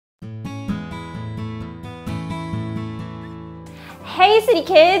Hey City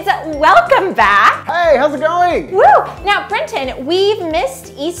Kids, welcome back. Hey, how's it going? Woo! Now Brenton, we've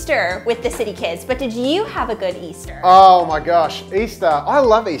missed Easter with the City Kids, but did you have a good Easter? Oh my gosh, Easter. I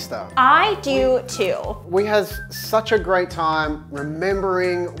love Easter. I do too. We had such a great time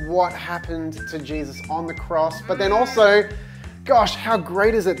remembering what happened to Jesus on the cross, but then also, gosh, how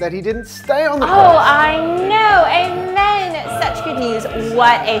great is it that he didn't stay on the cross? Oh, I know. Amen. Such good news.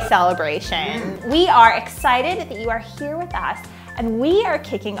 What a celebration. We are excited that you are here with us, and we are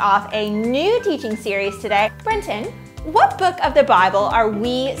kicking off a new teaching series today. Brenton, what book of the Bible are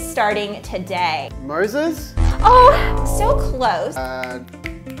we starting today? Moses? Oh, so close.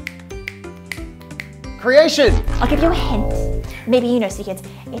 Creation. I'll give you a hint. Maybe you know, City Kids.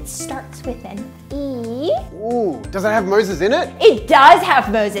 It starts with an E. Ooh, does it have Moses in it? It does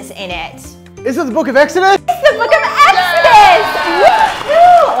have Moses in it. Is it the book of Exodus? It's the book of Exodus!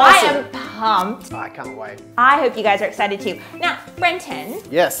 Woo-hoo! I am pumped. I can't wait. I hope you guys are excited too. Now, Brenton.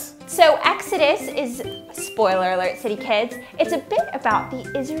 Yes. So Exodus is, spoiler alert, City Kids, it's a bit about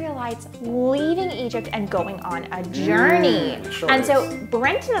the Israelites leaving Egypt and going on a journey. And so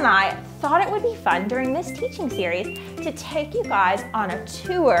Brenton and I thought it would be fun during this teaching series to take you guys on a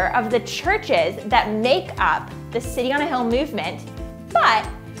tour of the churches that make up the City on a Hill movement. But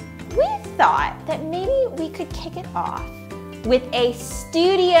we thought that maybe we could kick it off with a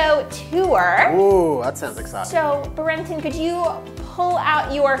studio tour. Ooh, that sounds exciting. So, Brenton, could you pull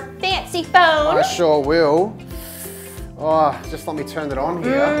out your fancy phone? I sure will. Oh, just let me turn it on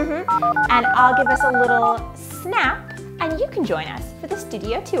here. And I'll give us a little snap, and you can join us for the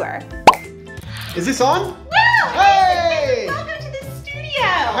studio tour. Is this on? Yeah! Hey! Welcome to the studio!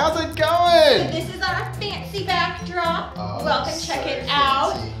 How's it going? This is our fancy backdrop. Oh, Welcome, so check it fancy.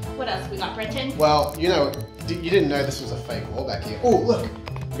 out. What else we got, Brenton? Well, you know, you didn't know this was a fake wall back here. Oh, look,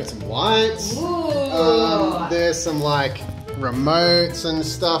 we've got some lights. Ooh. There's some like remotes and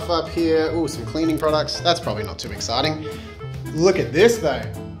stuff up here. Oh, some cleaning products. That's probably not too exciting. Look at this though.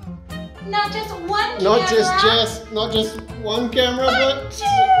 Not just one camera. Not just one camera, but two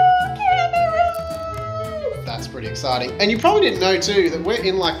cameras. That's pretty exciting. And you probably didn't know too that we're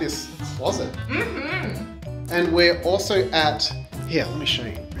in like this closet. And we're also at, here, let me show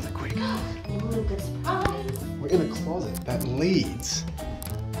you really quick. Ooh, good surprise. We're in a closet that leads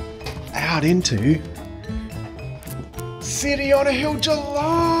out into City on a Hill,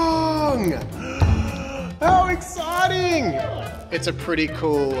 Geelong. How exciting! It's a pretty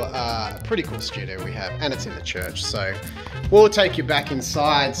cool studio we have, and it's in the church. So we'll take you back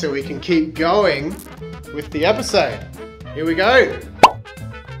inside so we can keep going with the episode. Here we go.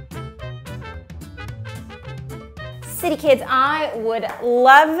 City Kids, I would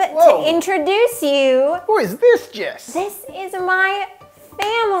love to introduce you. Who is this, Jess? This is my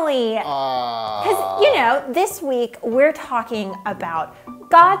family. Because, you know, this week we're talking about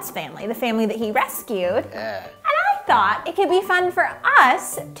God's family, the family that he rescued. Yeah. And I thought it could be fun for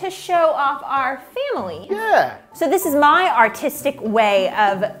us to show off our family. Yeah. So this is my artistic way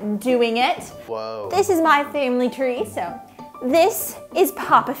of doing it. Whoa. This is my family tree. So this is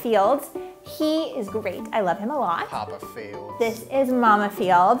Papa Fields. He is great. I love him a lot. Papa Fields. This is Mama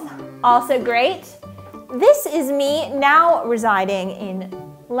Fields. Also great. This is me now residing in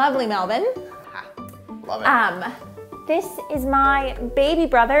lovely Melbourne. Love it. This is my baby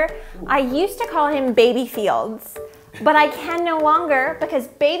brother. I used to call him Baby Fields, but I can no longer because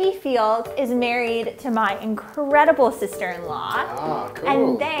Baby Fields is married to my incredible sister-in-law. Ah, cool.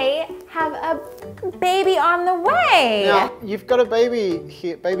 And they have a baby on the way. Now, you've got a baby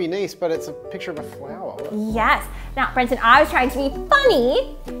here, baby niece, but it's a picture of a flower. Yes. Now, Brenton, I was trying to be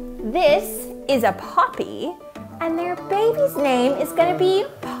funny. This is a poppy, and their baby's name is gonna be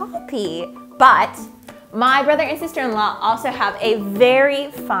Poppy. But my brother and sister-in-law also have a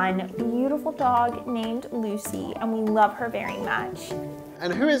very fun, beautiful dog named Lucy, and we love her very much.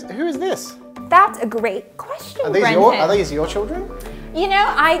 And who is this? That's a great question, Brenton. Are these your children? You know,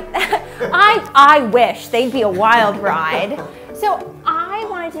 I wish they'd be a wild ride. So I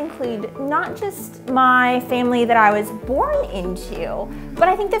wanted to include not just my family that I was born into, but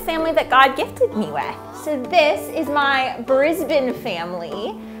I think the family that God gifted me with. So this is my Brisbane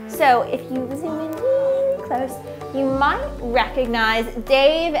family. So if you zoom in really close, you might recognize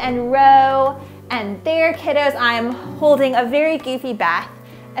Dave and Ro and their kiddos. I am holding a very goofy Beth,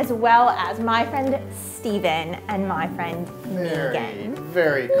 as well as my friend Steven and my friend Megan.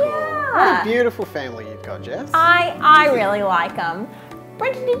 Very cool. Yeah. What a beautiful family you've got, Jess. I really like them.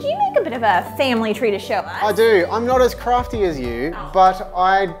 Brenton, did you make a bit of a family tree to show us? I do. I'm not as crafty as you, but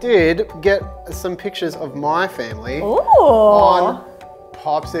I did get some pictures of my family Ooh. on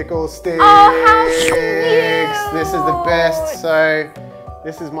popsicle sticks. Oh, how cute. This is the best. So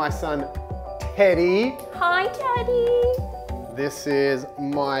this is my son, Teddy. Hi, Teddy. This is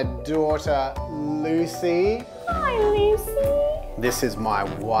my daughter, Lucy. Hi, Lucy. This is my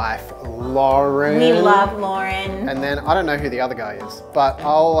wife, Lauren. We love Lauren. And then, I don't know who the other guy is, but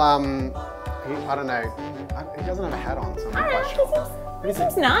I don't know. He doesn't have a hat on, so I'm not quite sure. He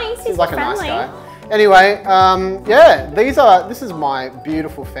seems nice. He's like a friendly. nice guy. Anyway, yeah, this is my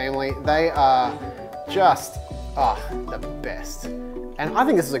beautiful family. They are just, the best. And I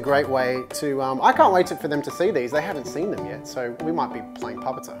think this is a great way to, I can't wait for them to see these. They haven't seen them yet, so we might be playing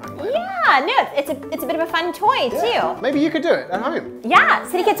puppets at home later. Yeah, no, it's a bit of a fun toy too. Maybe you could do it at home. Yeah,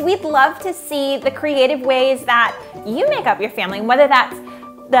 City Kids, we'd love to see the creative ways that you make up your family, whether that's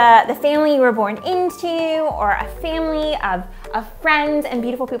the family you were born into or a family of friends and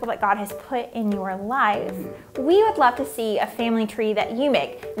beautiful people that God has put in your life. We would love to see a family tree that you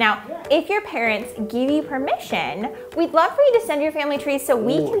make. Now, if your parents give you permission, we'd love for you to send your family trees so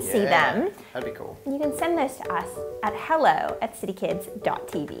we can see them. That'd be cool. You can send those to us at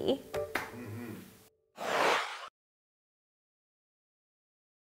hello@citykids.tv.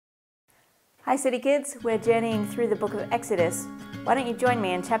 Hi City Kids, we're journeying through the book of Exodus. Why don't you join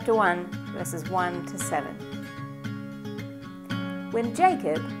me in chapter 1, verses 1 to 7. When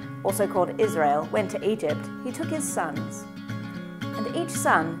Jacob, also called Israel, went to Egypt, he took his sons, and each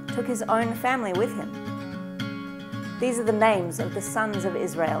son took his own family with him. These are the names of the sons of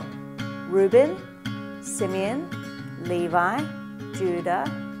Israel: Reuben, Simeon, Levi, Judah,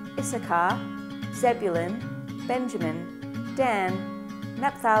 Issachar, Zebulun, Benjamin, Dan,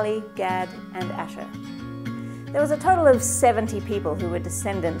 Naphtali, Gad, and Asher. There was a total of 70 people who were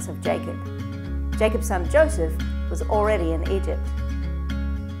descendants of Jacob. Jacob's son Joseph was already in Egypt.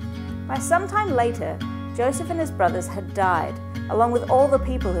 By some time later, Joseph and his brothers had died, along with all the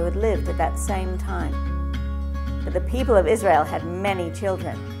people who had lived at that same time. But the people of Israel had many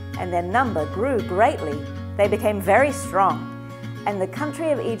children, and their number grew greatly. They became very strong, and the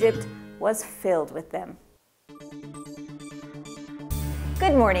country of Egypt was filled with them.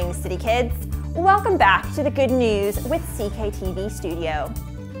 Good morning, City Kids. Welcome back to the Good News with CKTV Studio.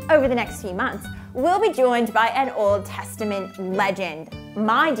 Over the next few months, we'll be joined by an Old Testament legend,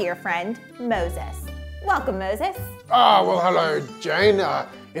 my dear friend, Moses. Welcome, Moses. Well, hello, Jane.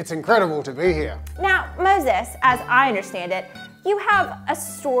 It's incredible to be here. Now, Moses, as I understand it, you have a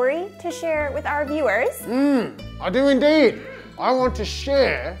story to share with our viewers. I do indeed. I want to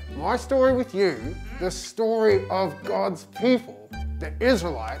share my story with you, the story of God's people, the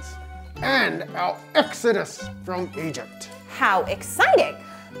Israelites, and our exodus from Egypt. How exciting!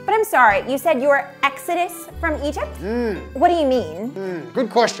 But I'm sorry, you said your exodus from Egypt? What do you mean?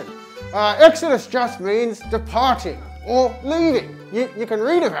 Good question. Exodus just means departing or leaving. You can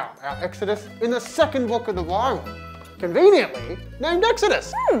read about our exodus in the second book of the Bible, conveniently named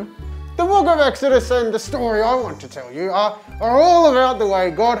Exodus. The book of Exodus and the story I want to tell you are all about the way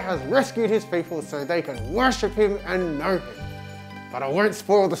God has rescued his people so they can worship him and know him. But I won't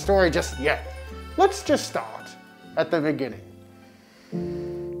spoil the story just yet. Let's just start at the beginning.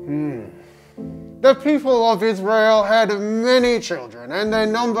 The people of Israel had many children, and their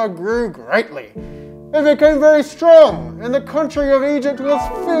number grew greatly. They became very strong, and the country of Egypt was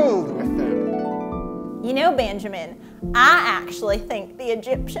filled with them. You know, Benjamin, I actually think the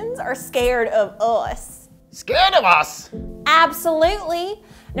Egyptians are scared of us. Scared of us? Absolutely.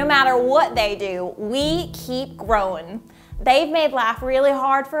 No matter what they do, we keep growing. They've made life really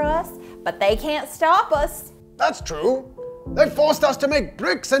hard for us, but they can't stop us. That's true. They forced us to make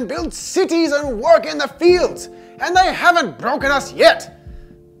bricks and build cities and work in the fields, and they haven't broken us yet.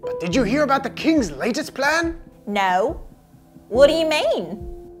 But did you hear about the king's latest plan? No. What do you mean?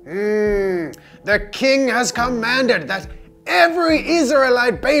 The king has commanded that every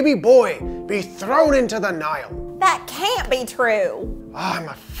Israelite baby boy be thrown into the Nile. That can't be true. I'm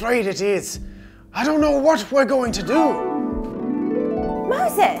afraid it is. I don't know what we're going to do.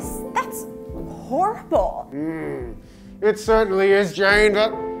 Moses, that's horrible. It certainly is, Jane,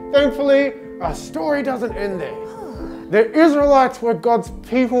 but thankfully, our story doesn't end there. The Israelites were God's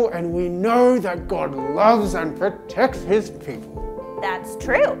people, and we know that God loves and protects his people. That's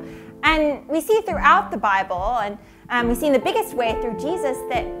true. And we see throughout the Bible, and we see in the biggest way through Jesus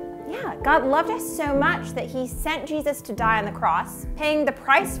that, God loved us so much that he sent Jesus to die on the cross, paying the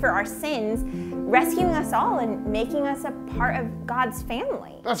price for our sins, rescuing us all and making us a part of God's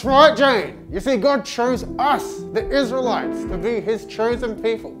family. That's right, Jane. You see, God chose us, the Israelites, to be his chosen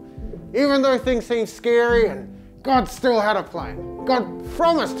people. Even though things seemed scary, and God still had a plan. God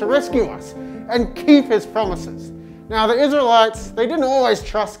promised to rescue us and keep his promises. Now the Israelites, they didn't always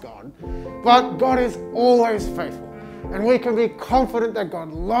trust God, but God is always faithful. And we can be confident that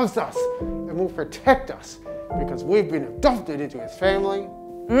God loves us and will protect us because we've been adopted into his family.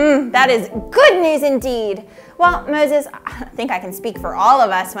 That is good news indeed. Well, Moses, I think I can speak for all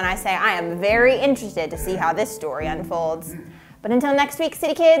of us when I say I am very interested to see how this story unfolds. But until next week,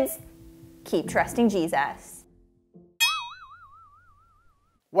 City Kids, keep trusting Jesus.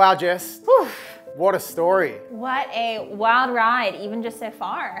 Wow, Jess. Whew. What a story. What a wild ride, even just so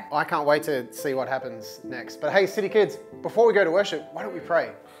far. I can't wait to see what happens next. But hey, City Kids, before we go to worship, why don't we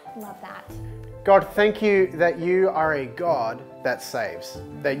pray? Love that. God, thank you that you are a God that saves,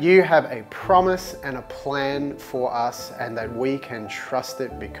 that you have a promise and a plan for us, and that we can trust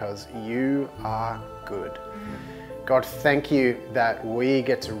it because you are good. God, thank you that we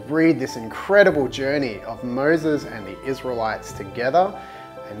get to read this incredible journey of Moses and the Israelites together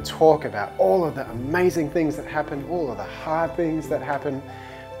and talk about all of the amazing things that happen, all of the hard things that happen.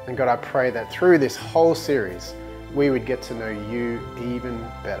 And God, I pray that through this whole series, we would get to know you even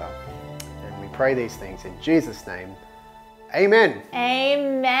better. And we pray these things in Jesus' name. Amen.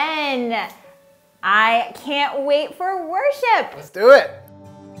 Amen. I can't wait for worship. Let's do it.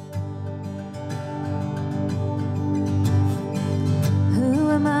 Who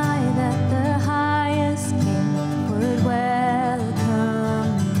am I that the highest king would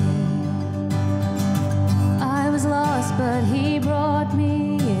welcome me? I was lost, but he brought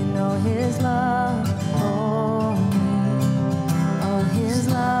me in. Oh, his love for me. Oh, his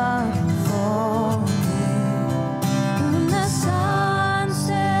love for me. Whom the sun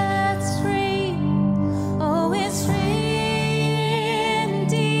sets free. Oh, it's free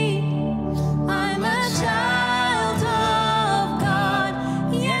indeed. I'm a child of God.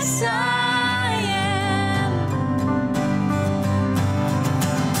 Yes, I am.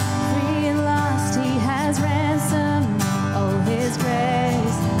 Free and lost, he has ransomed. Oh, his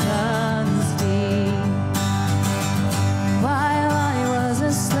grace runs deep. While I was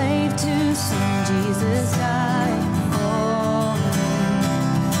a slave to sin, Jesus died for me.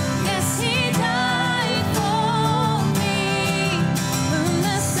 Yes, he died for me. Whom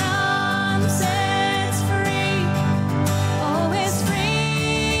the Son sets free. Oh, it's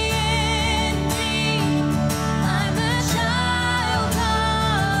free indeed. I'm a child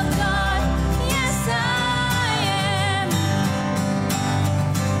of God. Yes, I am.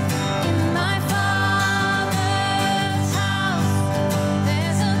 In my Father's house,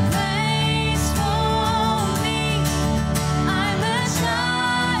 there's a place for me. I'm a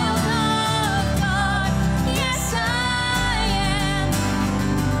child of God. Yes, I am.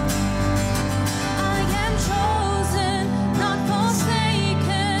 I am chosen, not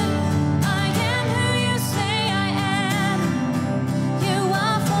forsaken. I am who you say I am. You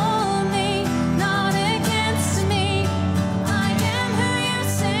are for me, not against me. I am who you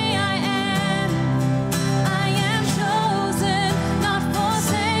say I am. I am chosen, not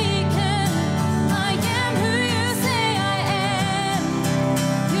forsaken. I am who you say I am.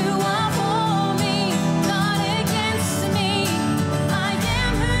 You are for me, not against me. I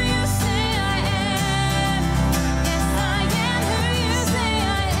am who you say I am. Yes, I am who you say I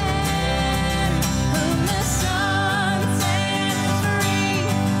am. Whom the Son sets free.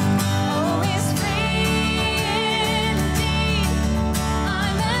 Oh, is free indeed.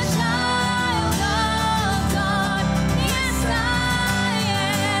 I'm a child of God. Yes, I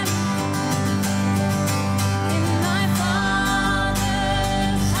am. In my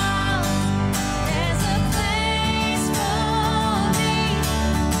Father's house, there's a place for me.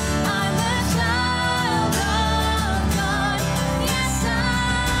 I'm a child of God. Yes, I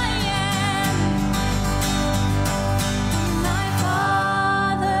am. In my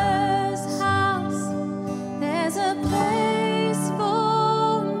Father's house, there's a place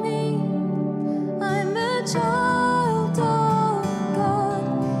for me. I'm a child